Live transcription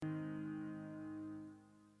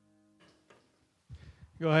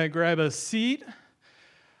Go ahead and grab a seat.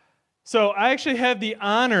 So I actually have the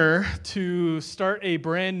honor to start a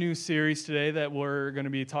brand new series today that we're going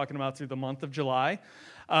to be talking about through the month of July,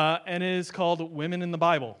 and it is called Women in the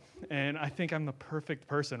Bible. And I think I'm the perfect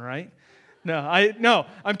person, right? No,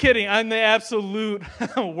 I'm kidding. I'm the absolute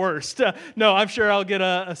worst. No, I'm sure I'll get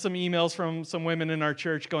some emails from some women in our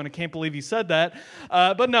church going, I can't believe you said that.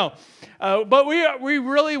 But no. But we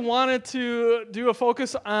really wanted to do a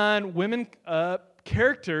focus on women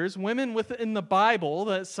characters, women within the Bible,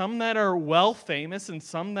 that some that are well famous and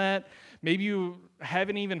some that maybe you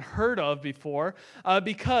haven't even heard of before,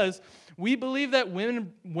 because we believe that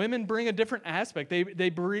women bring a different aspect. They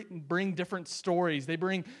bring different stories. They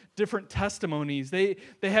bring different testimonies. They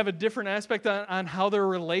have a different aspect on how their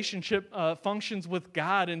relationship functions with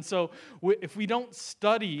God. And so if we don't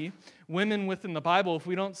study women within the Bible, if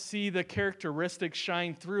we don't see the characteristics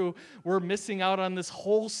shine through, we're missing out on this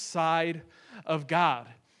whole side of God.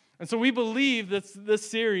 And so we believe that this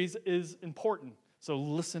series is important. So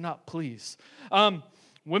listen up, please.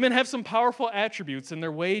 Women have some powerful attributes, and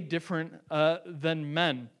they're way different than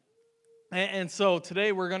men. And so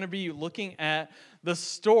today we're going to be looking at the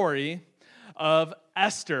story of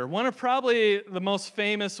Esther, one of probably the most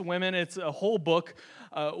famous women. It's a whole book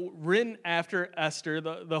written after Esther,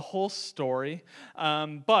 the whole story.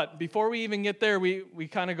 But before we even get there, we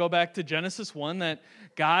kind of go back to Genesis 1, that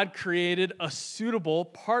God created a suitable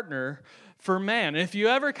partner for man. If you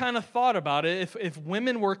ever kind of thought about it, if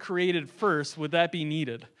women were created first, would that be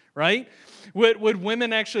needed, right? Would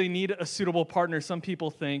women actually need a suitable partner? Some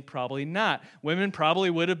people think probably not. Women probably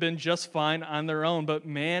would have been just fine on their own, but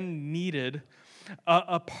man needed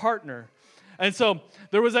a partner. And so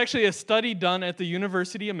there was actually a study done at the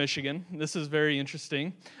University of Michigan. This is very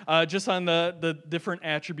interesting, just on the different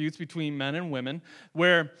attributes between men and women,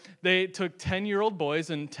 where they took 10-year-old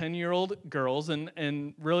boys and 10-year-old girls,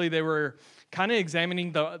 and really they were kind of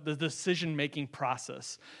examining the decision-making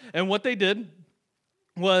process. And what they did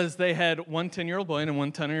was they had one 10-year-old boy and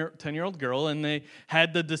one 10-year-old girl, and they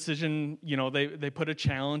had the decision, they put a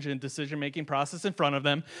challenge and decision-making process in front of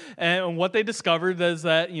them, and what they discovered is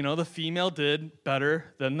that, the female did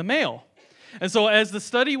better than the male. And so as the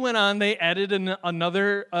study went on, they added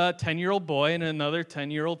another 10-year-old boy and another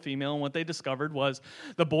 10-year-old female, and what they discovered was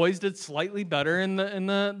the boys did slightly better and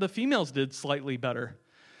the females did slightly better.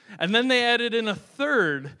 And then they added in a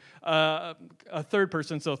third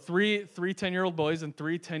person, so three 10-year-old boys and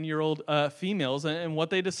three 10-year-old females. And what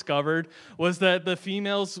they discovered was that the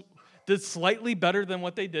females did slightly better than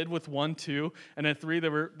what they did with 1, 2, and at 3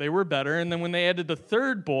 they were better. And then when they added the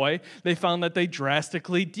third boy, they found that they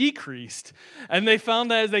drastically decreased. And they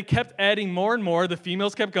found that as they kept adding more and more, the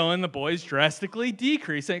females kept going, the boys drastically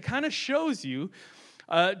decreased. And it kind of shows you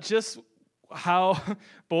just how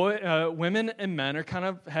women and men are kind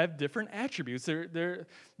of have different attributes.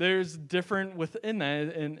 There's different within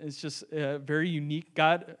that, and it's just very unique.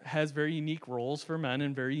 God has very unique roles for men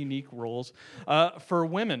and very unique roles for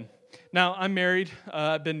women. Now, I'm married.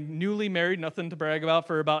 I've been newly married, nothing to brag about,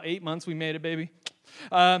 for about 8 months. We made it, baby.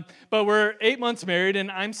 But we're 8 months married,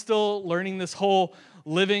 and I'm still learning this whole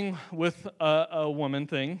living with a woman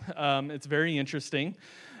thing. It's very interesting.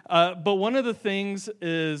 But one of the things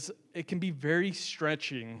is it can be very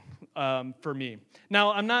stretching for me.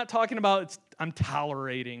 Now, I'm not talking about I'm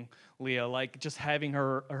tolerating Leah, like just having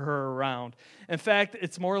her around. In fact,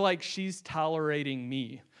 it's more like she's tolerating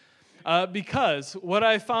me. Because what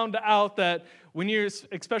I found out that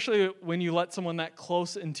especially when you let someone that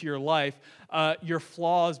close into your life, your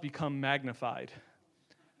flaws become magnified.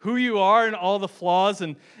 Who you are and all the flaws,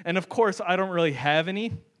 and of course, I don't really have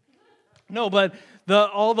any. No, but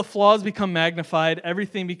all the flaws become magnified.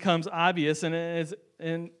 Everything becomes obvious, and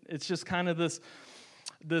it's just kind of this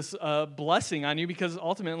blessing on you, because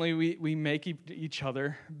ultimately we make each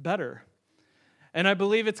other better. And I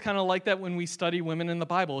believe it's kind of like that when we study women in the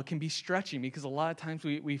Bible. It can be stretching because a lot of times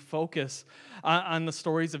we focus on the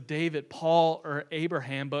stories of David, Paul, or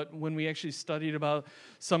Abraham, but when we actually studied about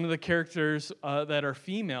some of the characters that are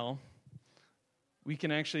female, we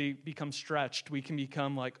can actually become stretched. We can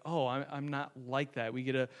become like, oh, I'm not like that. We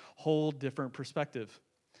get a whole different perspective.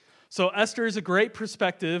 So Esther is a great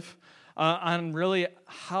perspective on really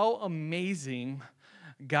how amazing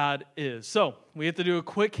God is. So we have to do a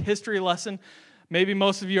quick history lesson. Maybe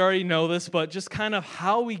most of you already know this, but just kind of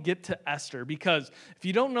how we get to Esther. Because if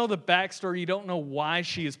you don't know the backstory, you don't know why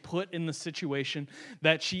she is put in the situation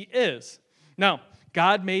that she is. Now,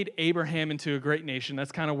 God made Abraham into a great nation.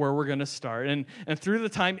 That's kind of where we're going to start. And through the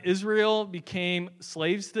time, Israel became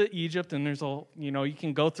slaves to Egypt. And there's you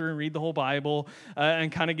can go through and read the whole Bible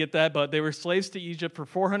and kind of get that. But they were slaves to Egypt for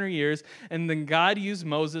 400 years. And then God used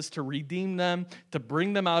Moses to redeem them, to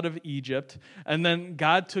bring them out of Egypt. And then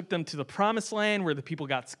God took them to the promised land where the people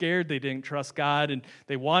got scared. They didn't trust God. And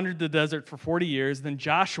they wandered the desert for 40 years. Then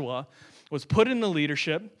Joshua was put in the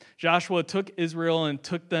leadership. Joshua took Israel and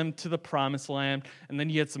took them to the promised land. And then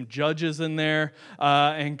you had some judges in there.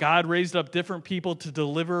 And God raised up different people to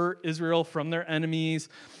deliver Israel from their enemies.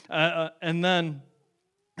 And then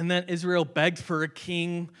Israel begged for a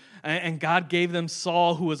king, and God gave them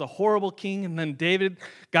Saul, who was a horrible king, and then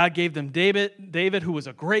God gave them David, who was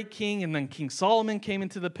a great king, and then King Solomon came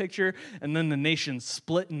into the picture, and then the nation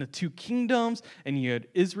split into two kingdoms, and you had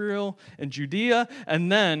Israel and Judea,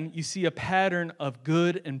 and then you see a pattern of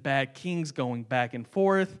good and bad kings going back and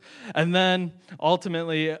forth, and then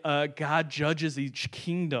ultimately God judges each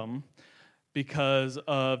kingdom because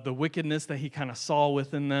of the wickedness that he kind of saw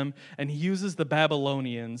within them. And he uses the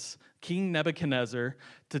Babylonians, King Nebuchadnezzar,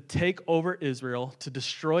 to take over Israel, to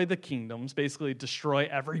destroy the kingdoms, basically destroy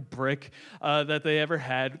every brick that they ever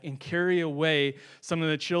had, and carry away some of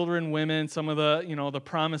the children, women, some of the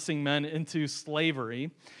promising men into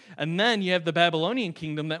slavery. And then you have the Babylonian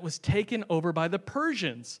kingdom that was taken over by the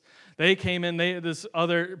Persians. They came in, this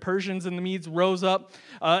other Persians and the Medes rose up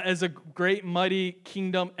as a great mighty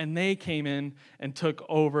kingdom, and they came in and took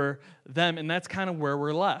over them. And that's kind of where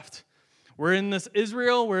we're left. We're in this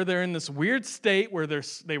Israel where they're in this weird state where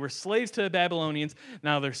they were slaves to the Babylonians.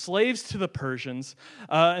 Now they're slaves to the Persians.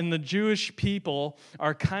 And the Jewish people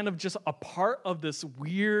are kind of just a part of this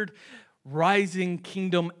weird rising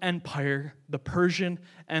kingdom empire, the Persian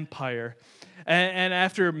Empire. And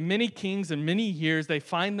after many kings and many years, they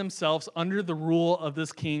find themselves under the rule of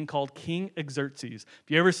this king called King Xerxes.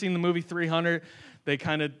 If you ever seen the movie 300, they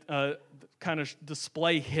kind of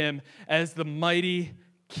display him as the mighty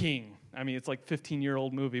king. I mean, it's like a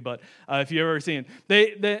 15-year-old movie, but if you've ever seen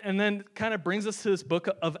it. And then kind of brings us to this book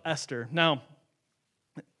of Esther. Now,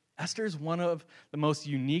 Esther is one of the most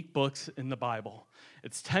unique books in the Bible.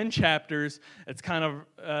 It's 10 chapters. It's kind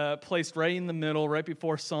of placed right in the middle, right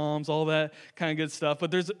before Psalms, all that kind of good stuff.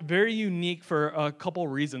 But there's very unique for a couple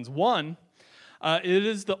reasons. One, it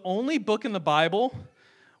is the only book in the Bible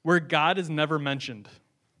where God is never mentioned.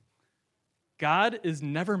 God is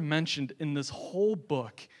never mentioned in this whole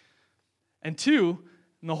book. And two,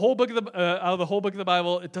 in the whole book out of the whole book of the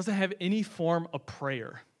Bible, it doesn't have any form of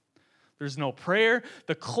prayer. There's no prayer.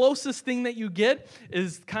 The closest thing that you get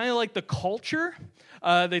is kind of like the culture.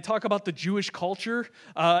 They talk about the Jewish culture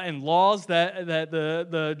and laws that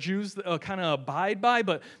the Jews kind of abide by,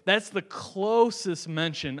 but that's the closest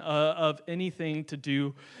mention of anything to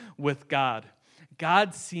do with God.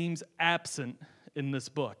 God seems absent in this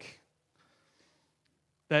book.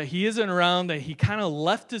 That he isn't around, that he kind of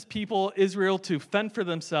left his people, Israel, to fend for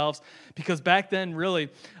themselves, because back then, really,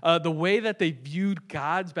 the way that they viewed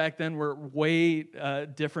gods back then were way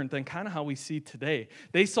different than kind of how we see today.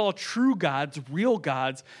 They saw true gods, real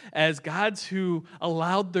gods, as gods who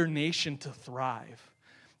allowed their nation to thrive.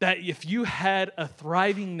 That if you had a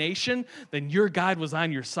thriving nation, then your God was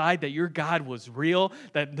on your side, that your God was real,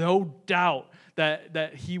 that no doubt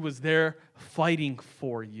that he was there fighting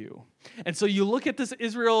for you. And so you look at this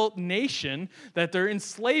Israel nation, that they're in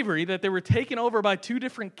slavery, that they were taken over by two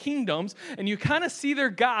different kingdoms, and you kind of see their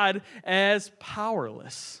God as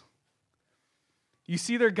powerless. You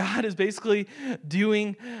see their God as basically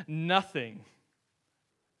doing nothing.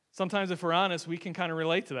 Sometimes, if we're honest, we can kind of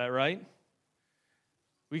relate to that, right?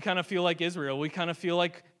 We kind of feel like Israel. We kind of feel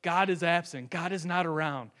like God is absent. God is not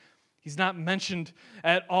around. He's not mentioned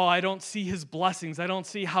at all. I don't see his blessings. I don't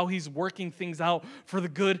see how he's working things out for the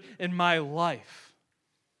good in my life.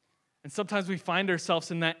 And sometimes we find ourselves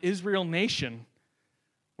in that Israel nation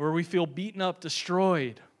where we feel beaten up,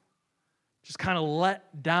 destroyed, just kind of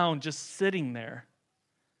let down, just sitting there.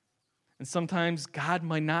 And sometimes God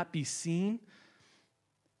might not be seen,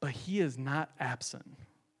 but he is not absent.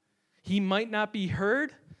 He might not be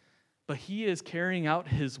heard, but he is carrying out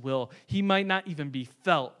his will. He might not even be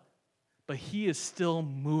felt, but he is still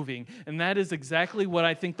moving. And that is exactly what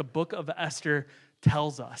I think the book of Esther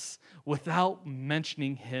tells us, without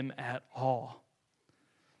mentioning him at all.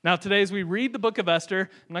 Now, today, as we read the book of Esther,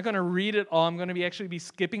 I'm not going to read it all. I'm going to actually be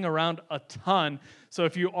skipping around a ton. So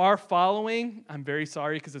if you are following, I'm very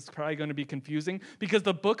sorry, because it's probably going to be confusing, because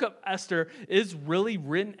the book of Esther is really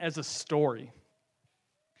written as a story.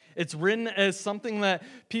 It's written as something that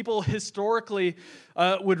people historically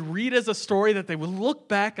would read as a story that they would look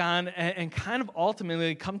back on and kind of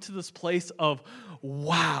ultimately come to this place of,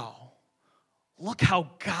 wow, look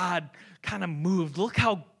how God kind of moved. Look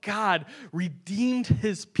how God redeemed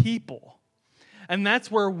his people. And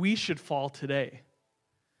that's where we should fall today.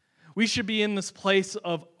 We should be in this place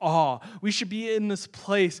of awe. We should be in this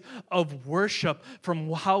place of worship from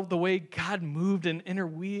how the way God moved and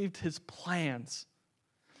interweaved his plans.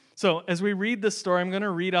 So as we read this story, I'm going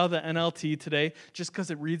to read out the NLT today just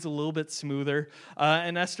because it reads a little bit smoother.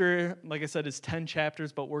 And Esther, like I said, is 10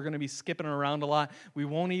 chapters, but we're going to be skipping around a lot. We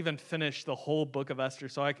won't even finish the whole book of Esther.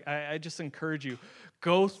 So I just encourage you,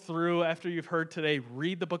 go through, after you've heard today,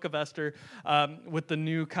 read the book of Esther with the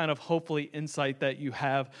new kind of hopefully insight that you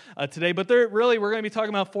have today. But we're going to be talking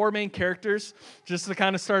about 4 main characters just to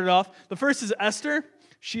kind of start it off. The first is Esther.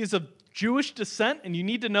 She is of Jewish descent, and you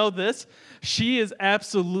need to know this. She is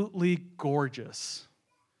absolutely gorgeous.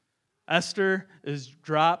 Esther is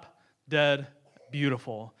drop dead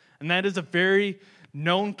beautiful. And that is a very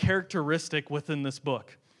known characteristic within this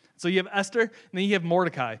book. So you have Esther, and then you have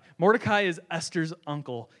Mordecai. Mordecai is Esther's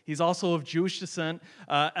uncle. He's also of Jewish descent.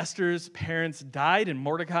 Esther's parents died, and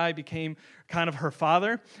Mordecai became kind of her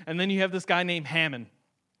father. And then you have this guy named Haman.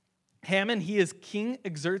 Haman, he is King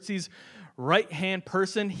Xerxes' right-hand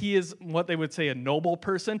person. He is what they would say a noble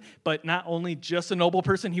person, but not only just a noble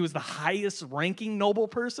person, he was the highest-ranking noble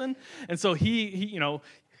person. And so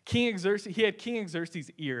King Xerxes, he had King Xerxes'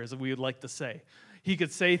 ears, we would like to say. He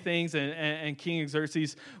could say things, and King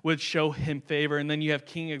Xerxes would show him favor. And then you have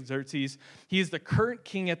King Xerxes. He is the current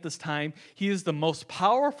king at this time. He is the most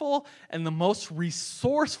powerful and the most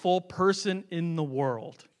resourceful person in the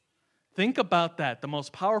world. Think about that, the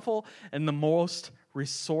most powerful and the most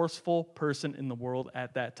resourceful person in the world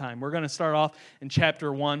at that time. We're going to start off in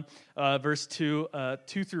chapter 1, verse 2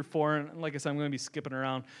 through 4. And like I said, I'm going to be skipping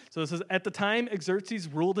around. So it says, at the time Xerxes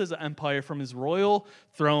ruled his empire from his royal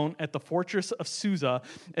throne at the fortress of Susa.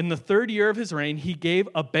 In the 3rd year of his reign, he gave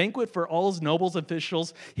a banquet for all his nobles and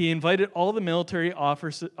officials. He invited all the military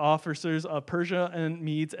officers of Persia and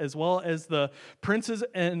Medes, as well as the princes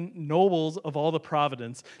and nobles of all the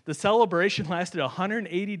province. The celebration lasted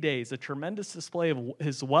 180 days, a tremendous display of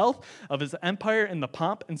his wealth, of his empire, and the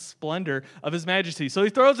pomp and splendor of his majesty. So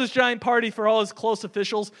he throws this giant party for all his close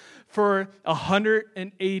officials for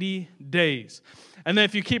 180 days. And then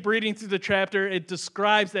if you keep reading through the chapter, it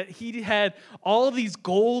describes that he had all these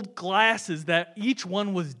gold glasses that each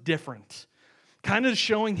one was different, kind of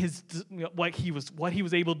showing what he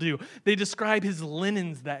was able to do. They describe his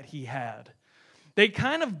linens that he had. They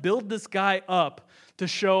kind of build this guy up to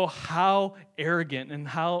show how arrogant and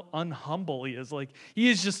how unhumble he is. Like,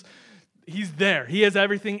 he's there. He has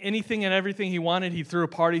everything, anything and everything he wanted. He threw a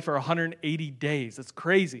party for 180 days. It's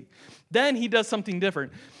crazy. Then he does something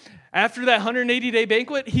different. After that 180-day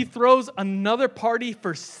banquet, he throws another party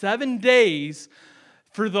for 7 days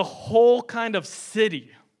for the whole kind of city.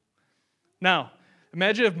 Now,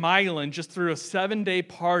 imagine if Milan just threw a 7-day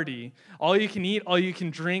party, all you can eat, all you can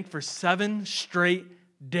drink for 7 straight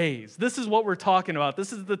days. This is what we're talking about.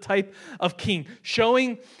 This is the type of king,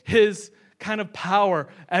 showing his kind of power,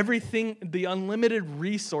 everything, the unlimited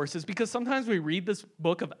resources, because sometimes we read this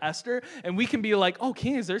book of Esther and we can be like, oh,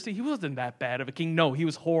 King Xerxes, he wasn't that bad of a king. No, he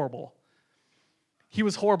was horrible. He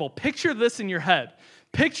was horrible. Picture this in your head.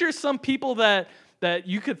 Picture some people that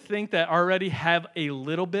you could think that already have a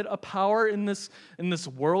little bit of power in this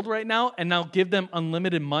world right now, and now give them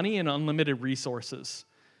unlimited money and unlimited resources.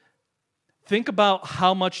 Think about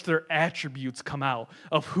how much their attributes come out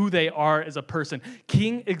of who they are as a person.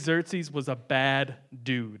 King Xerxes was a bad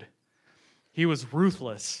dude. He was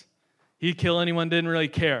ruthless. He'd kill anyone, didn't really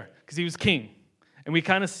care, because he was king. And we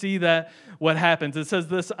kind of see that what happens. It says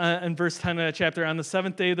this in verse 10 of that chapter. On the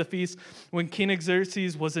 7th day of the feast, when King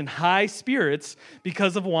Xerxes was in high spirits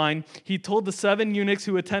because of wine, he told the 7 eunuchs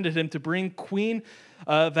who attended him to bring Queen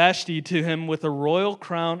Vashti to him with a royal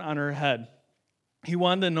crown on her head. He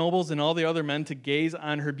wanted the nobles and all the other men to gaze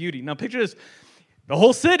on her beauty. Now picture this. The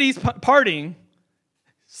whole city's partying.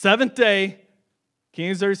 7th day,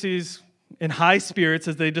 King Xerxes in high spirits,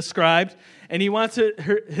 as they described, and he wants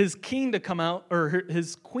his king to come out, or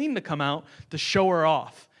his queen to come out to show her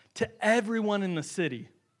off to everyone in the city.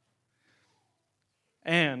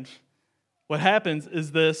 And what happens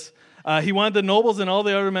is this. He wanted the nobles and all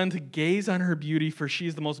the other men to gaze on her beauty, for she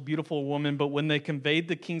is the most beautiful woman. But when they conveyed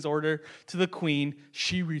the king's order to the queen,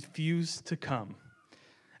 she refused to come.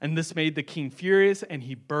 And this made the king furious, and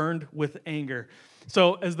he burned with anger.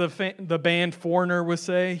 So as the band Foreigner would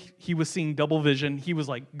say, he was seeing double vision. He was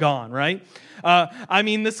like gone, right?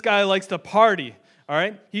 This guy likes to party. All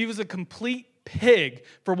right? He was a complete pig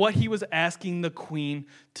for what he was asking the queen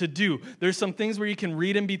to do. There's some things where you can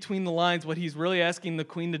read in between the lines what he's really asking the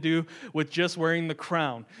queen to do with just wearing the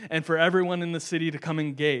crown and for everyone in the city to come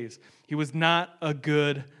and gaze. He was not a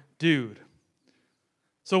good dude.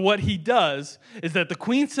 So what he does is that the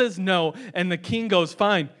queen says no, and the king goes,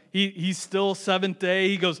 fine. He's still seventh day.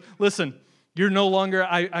 He goes, listen, you're no longer,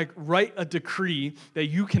 I write a decree that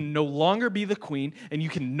you can no longer be the queen, and you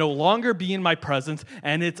can no longer be in my presence,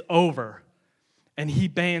 and it's over. And he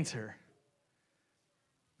bans her.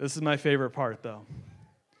 This is my favorite part, though.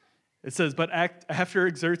 It says, but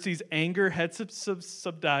after Xerxes' anger had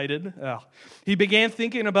subsided, he began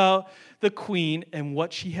thinking about the queen and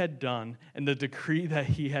what she had done and the decree that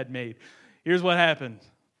he had made. Here's what happened.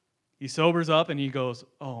 He sobers up and he goes,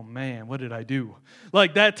 oh man, what did I do?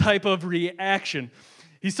 Like that type of reaction.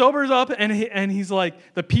 He sobers up and he's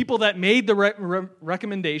like, the people that made the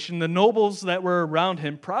recommendation, the nobles that were around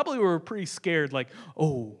him probably were pretty scared, like,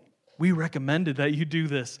 oh, we recommended that you do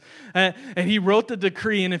this. And he wrote the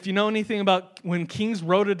decree, and if you know anything about when kings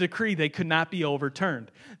wrote a decree, they could not be overturned.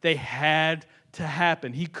 They had to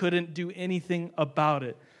happen. He couldn't do anything about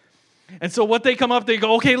it. And so what they come up, they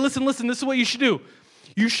go, okay, listen, this is what you should do.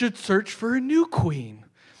 You should search for a new queen.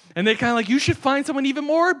 And they kind of like, you should find someone even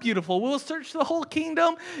more beautiful. We'll search the whole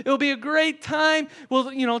kingdom. It'll be a great time.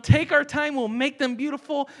 We'll, take our time. We'll make them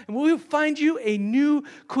beautiful. And we'll find you a new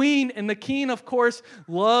queen. And the king, of course,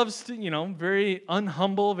 loves to, very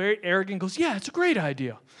unhumble, very arrogant, goes, yeah, it's a great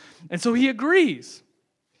idea. And so he agrees.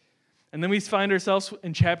 And then we find ourselves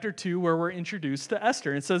in chapter 2 where we're introduced to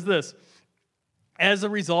Esther. It says this. As a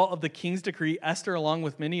result of the king's decree, Esther, along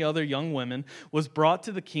with many other young women, was brought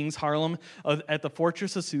to the king's harem at the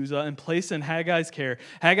fortress of Susa and placed in Haggai's care.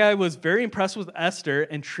 Haggai was very impressed with Esther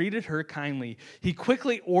and treated her kindly. He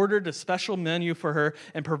quickly ordered a special menu for her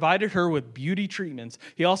and provided her with beauty treatments.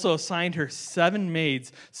 He also assigned her 7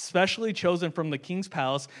 maids, specially chosen from the king's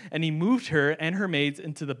palace, and he moved her and her maids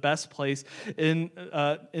into the best place in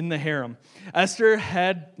the harem. Esther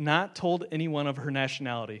had not told anyone of her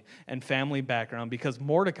nationality and family background, because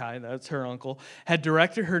Mordecai, that's her uncle, had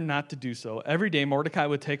directed her not to do so. Every day, Mordecai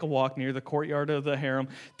would take a walk near the courtyard of the harem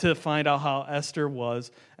to find out how Esther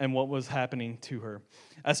was and what was happening to her.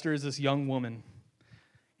 Esther is this young woman.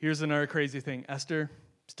 Here's another crazy thing. Esther,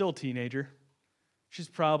 still a teenager. She's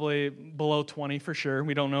probably below 20 for sure.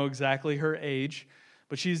 We don't know exactly her age,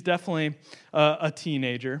 but she's definitely a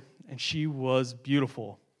teenager, and she was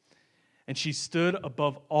beautiful. And she stood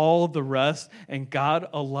above all the rest, and God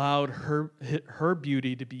allowed her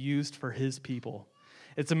beauty to be used for his people.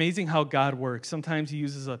 It's amazing how God works. Sometimes he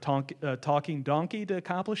uses a talking donkey to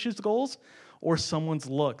accomplish his goals, or someone's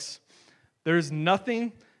looks. There's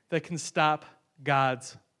nothing that can stop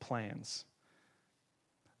God's plans.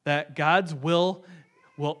 That God's will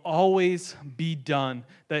always be done.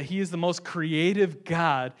 That he is the most creative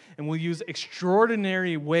God and will use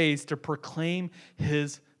extraordinary ways to proclaim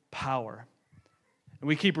his power. And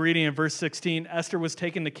we keep reading in verse 16. Esther was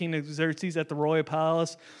taken to King Xerxes at the royal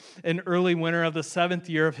palace in early winter of the 7th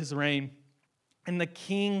year of his reign. And the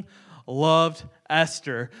king loved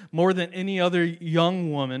Esther more than any other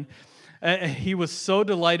young woman. He was so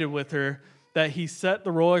delighted with her that he set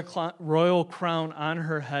the royal crown on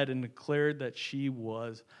her head and declared that she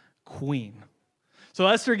was queen. So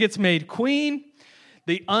Esther gets made queen.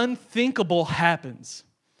 The unthinkable happens.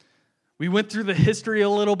 We went through the history a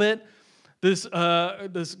little bit. This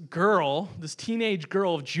girl, this teenage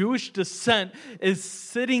girl of Jewish descent, is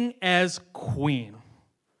sitting as queen.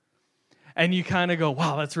 And you kind of go,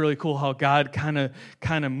 wow, that's really cool how God kind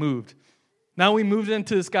of moved. Now we moved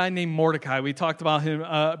into this guy named Mordecai. We talked about him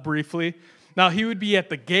briefly. Now he would be at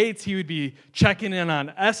the gates. He would be checking in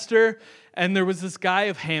on Esther. And there was this guy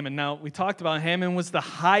of Haman. Now we talked about Haman was the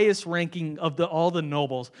highest ranking of all the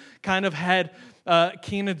nobles. Kind of had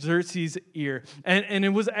King Xerxes' ear. And it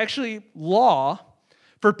was actually law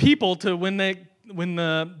for people to, when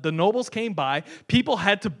the nobles came by, people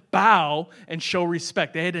had to bow and show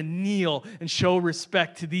respect. They had to kneel and show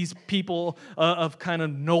respect to these people of kind of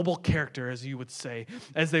noble character, as you would say,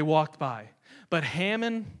 as they walked by. But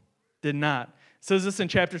Haman did not. It says this in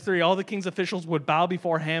chapter 3. All the king's officials would bow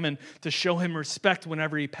before Haman to show him respect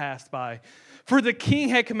whenever he passed by. For the king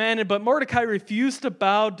had commanded, but Mordecai refused to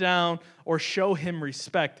bow down or show him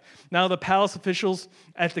respect. Now the palace officials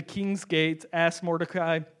at the king's gates asked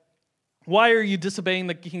Mordecai, why are you disobeying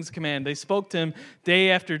the king's command? They spoke to him day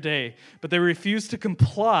after day, but they refused to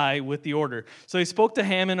comply with the order. So they spoke to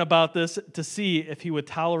Haman about this to see if he would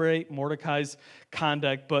tolerate Mordecai's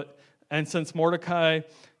conduct, and since Mordecai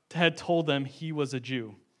had told them he was a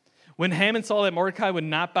Jew. When Haman saw that Mordecai would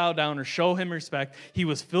not bow down or show him respect, he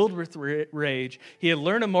was filled with rage. He had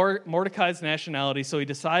learned of Mordecai's nationality, so he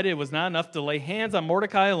decided it was not enough to lay hands on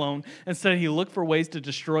Mordecai alone. Instead, he looked for ways to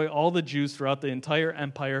destroy all the Jews throughout the entire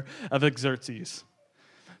empire of Xerxes.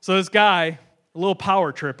 So this guy, a little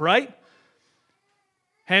power trip, right?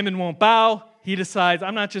 Haman won't bow. He decides,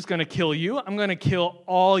 I'm not just going to kill you, I'm going to kill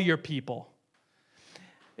all your people.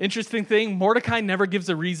 Interesting thing, Mordecai never gives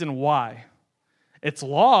a reason why. It's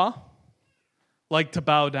law, like to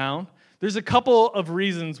bow down. There's a couple of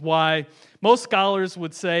reasons why most scholars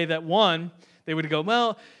would say that one, they would go,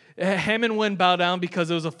 well, Haman wouldn't bow down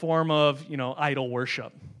because it was a form of, idol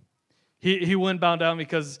worship. He wouldn't bow down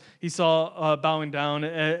because he saw bowing down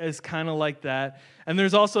as kind of like that. And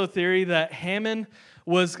there's also a theory that Haman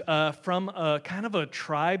was from a kind of a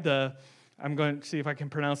tribe, I'm going to see if I can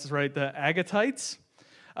pronounce this right, the Agatites,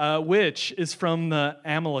 which is from the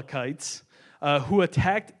Amalekites, who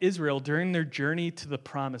attacked Israel during their journey to the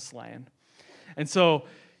Promised Land. And so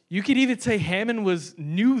you could even say Haman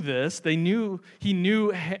knew this.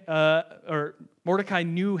 Mordecai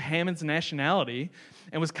knew Haman's nationality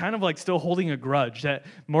and was kind of like still holding a grudge that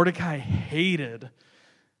Mordecai hated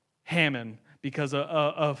Haman because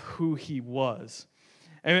of who he was.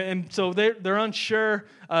 And so they're unsure.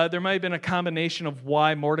 There might have been a combination of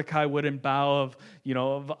why Mordecai wouldn't bow of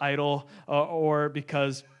idol or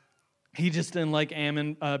because he just didn't like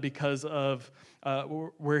Haman because of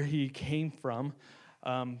where he came from.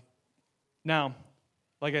 Now,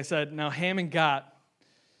 like I said, Haman got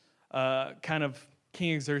kind of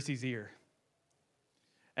King Xerxes' ear.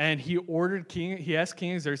 And he asked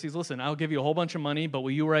King Xerxes, listen, I'll give you a whole bunch of money, but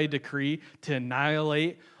will you write a decree to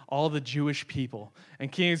annihilate all the Jewish people?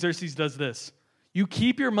 And King Xerxes does this. You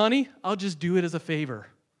keep your money, I'll just do it as a favor.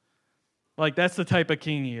 Like, that's the type of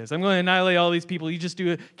king he is. I'm going to annihilate all these people. You just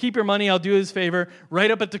do it. Keep your money. I'll do his favor. Write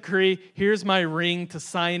up a decree. Here's my ring to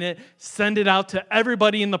sign it. Send it out to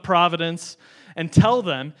everybody in the province and tell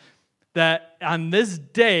them that on this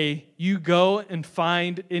day, you go and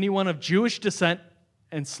find anyone of Jewish descent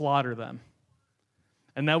and slaughter them.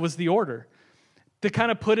 And that was the order. To kind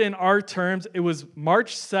of put it in our terms, it was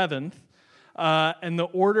March 7th. And the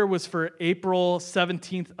order was for April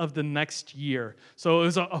 17th of the next year. So it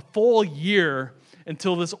was a full year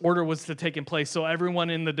until this order was to take in place. So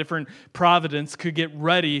everyone in the different province could get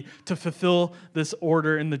ready to fulfill this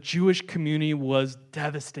order. And the Jewish community was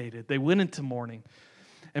devastated. They went into mourning.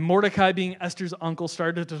 And Mordecai, being Esther's uncle,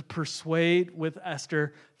 started to persuade with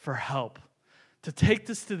Esther for help, to take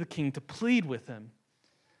this to the king, to plead with him.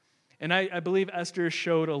 And I believe Esther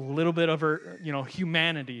showed a little bit of her,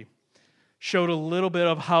 humanity, showed a little bit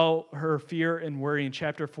of how her fear and worry. In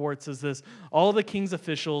chapter 4, it says this, all the king's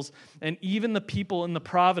officials and even the people in the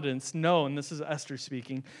province know, and this is Esther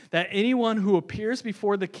speaking, that anyone who appears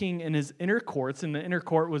before the king in his inner courts, and the inner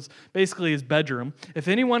court was basically his bedroom, if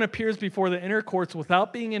anyone appears before the inner courts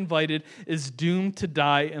without being invited is doomed to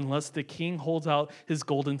die unless the king holds out his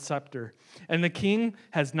golden scepter. And the king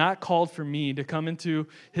has not called for me to come into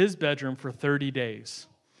his bedroom for 30 days.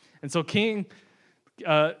 And so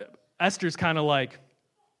Esther's kind of like,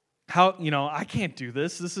 I can't do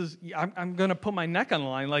this. I'm going to put my neck on the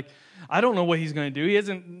line. Like, I don't know what he's going to do. He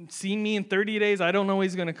hasn't seen me in 30 days. I don't know what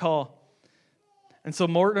he's going to call. And so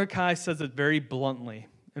Mordecai says it very bluntly.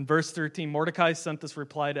 In verse 13, Mordecai sent this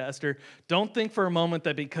reply to Esther, don't think for a moment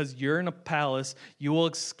that because you're in a palace, you will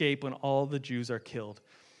escape when all the Jews are killed.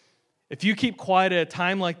 If you keep quiet at a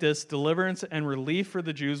time like this, deliverance and relief for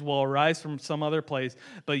the Jews will arise from some other place,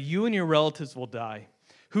 but you and your relatives will die.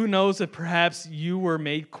 Who knows if perhaps you were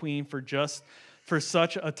made queen for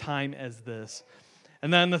such a time as this.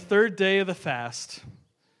 And then the third day of the fast,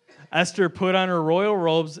 Esther put on her royal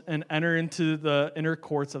robes and entered into the inner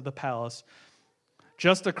courts of the palace,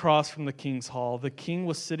 just across from the king's hall. The king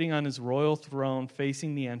was sitting on his royal throne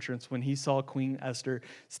facing the entrance when he saw Queen Esther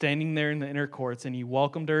standing there in the inner courts, and he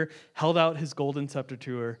welcomed her, held out his golden scepter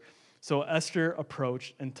to her. So Esther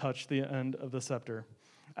approached and touched the end of the scepter.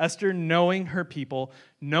 Esther, knowing her people,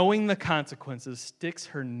 knowing the consequences, sticks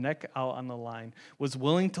her neck out on the line, was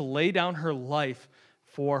willing to lay down her life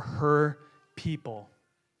for her people.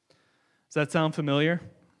 Does that sound familiar?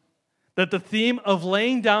 That the theme of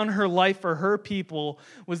laying down her life for her people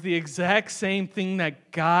was the exact same thing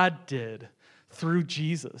that God did through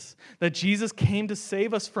Jesus. That Jesus came to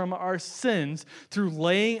save us from our sins through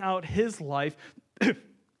laying out his life,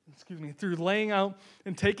 through laying out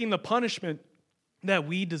and taking the punishment that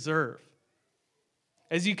we deserve.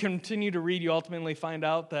 As you continue to read, you ultimately find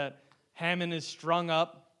out that Haman is strung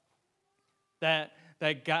up, that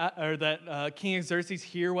King Xerxes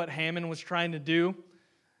hear what Haman was trying to do,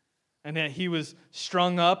 and that he was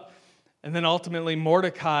strung up. And then ultimately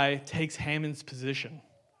Mordecai takes Haman's position.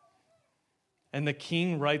 And the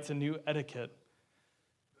king writes a new etiquette.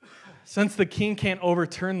 Since the king can't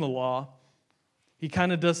overturn the law, he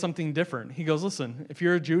kind of does something different. He goes, listen, if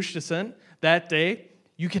you're of Jewish descent, that day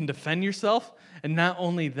you can defend yourself. And not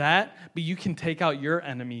only that, but you can take out your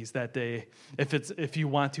enemies that day if you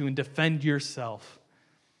want to and defend yourself.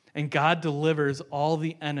 And God delivers all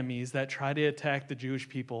the enemies that try to attack the Jewish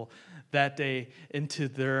people that day into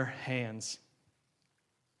their hands.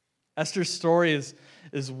 Esther's story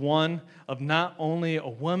is one of not only a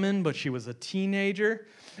woman, but she was a teenager,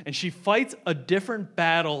 and she fights a different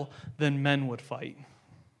battle than men would fight.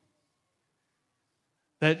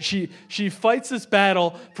 That she fights this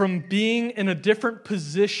battle from being in a different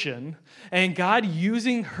position and God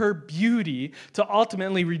using her beauty to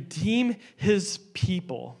ultimately redeem his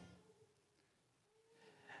people.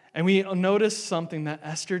 And we notice something, that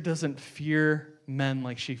Esther doesn't fear men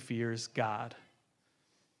like she fears God.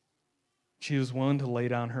 She was willing to lay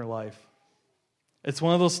down her life. It's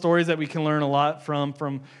one of those stories that we can learn a lot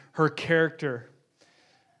from her character.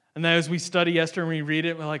 And that as we study Esther and we read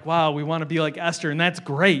it, we're like, wow, we want to be like Esther, and that's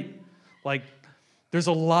great. Like, there's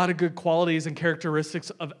a lot of good qualities and characteristics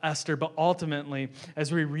of Esther, but ultimately,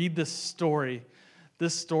 as we read this story,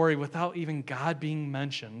 without even God being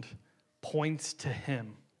mentioned, points to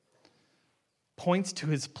him, points to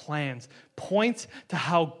his plans, points to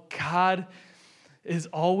how God is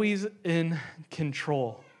always in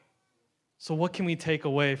control. So what can we take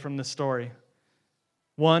away from this story?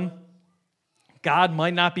 One, God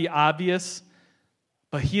might not be obvious,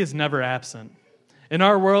 but he is never absent. In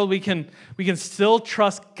our world, we can still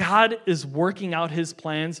trust God is working out his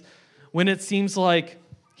plans when it seems like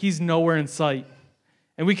he's nowhere in sight.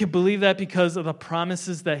 And we can believe that because of the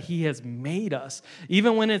promises that he has made us.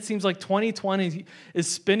 Even when it seems like 2020 is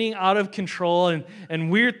spinning out of control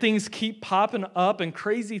and weird things keep popping up and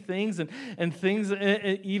crazy things and things,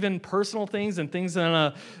 even personal things and things on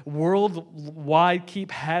a worldwide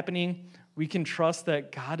keep happening, we can trust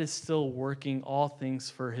that God is still working all things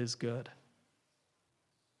for his good.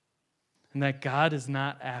 And that God is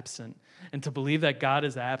not absent. And to believe that God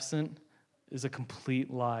is absent is a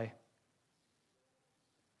complete lie.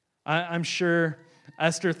 I'm sure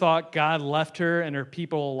Esther thought God left her and her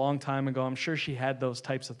people a long time ago. I'm sure she had those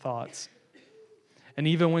types of thoughts. And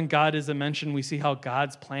even when God isn't mentioned, we see how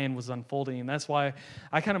God's plan was unfolding. And that's why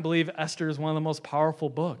I kind of believe Esther is one of the most powerful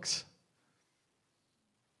books.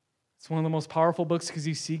 It's one of the most powerful books because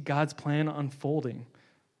you see God's plan unfolding.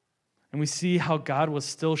 And we see how God was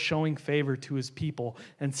still showing favor to his people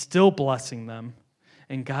and still blessing them.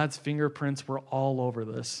 And God's fingerprints were all over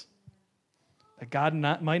this. That God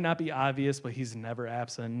might not be obvious, but he's never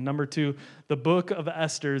absent. Number two, the book of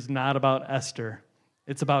Esther is not about Esther.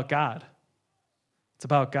 It's about God. It's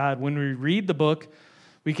about God. When we read the book,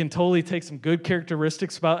 we can totally take some good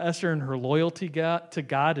characteristics about Esther and her loyalty to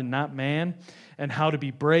God and not man, and how to be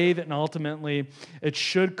brave, and ultimately it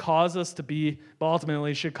should cause us to be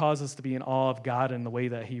in awe of God and the way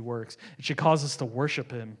that he works. It should cause us to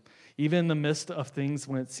worship him, even in the midst of things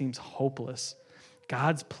when it seems hopeless.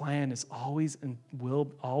 God's plan is always and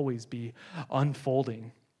will always be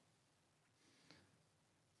unfolding.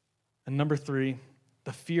 And number three,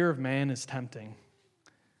 the fear of man is tempting,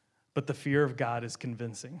 but the fear of God is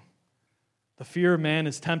convincing. The fear of man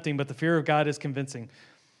is tempting, but the fear of God is convincing.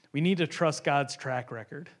 We need to trust God's track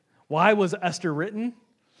record. Why was Esther written?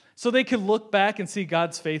 So they could look back and see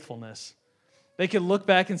God's faithfulness. They could look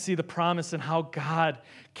back and see the promise and how God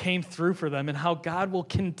came through for them and how God will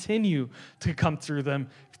continue to come through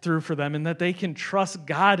for them, and that they can trust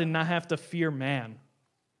God and not have to fear man.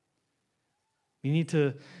 We need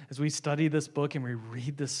to, as we study this book and we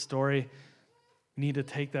read this story, we need to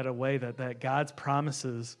take that away, that God's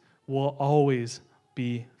promises will always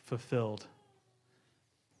be fulfilled.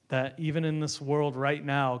 That even in this world right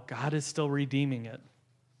now, God is still redeeming it.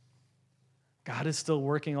 God is still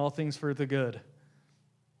working all things for the good.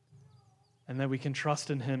 And that we can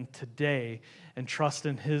trust in him today and trust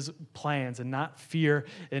in his plans and not fear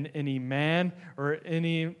in any man or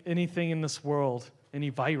anything in this world, any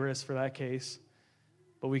virus for that case.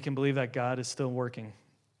 But we can believe that God is still working.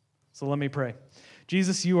 So let me pray.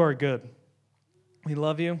 Jesus, you are good. We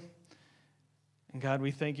love you. And God,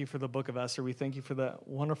 we thank you for the book of Esther. We thank you for that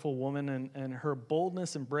wonderful woman and her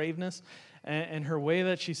boldness and braveness and her way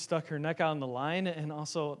that she stuck her neck out on the line, and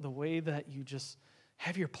also the way that you just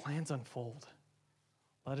have your plans unfold.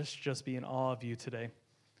 Let us just be in awe of you today.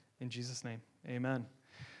 In Jesus' name, amen.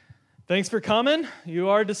 Thanks for coming. You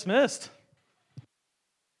are dismissed.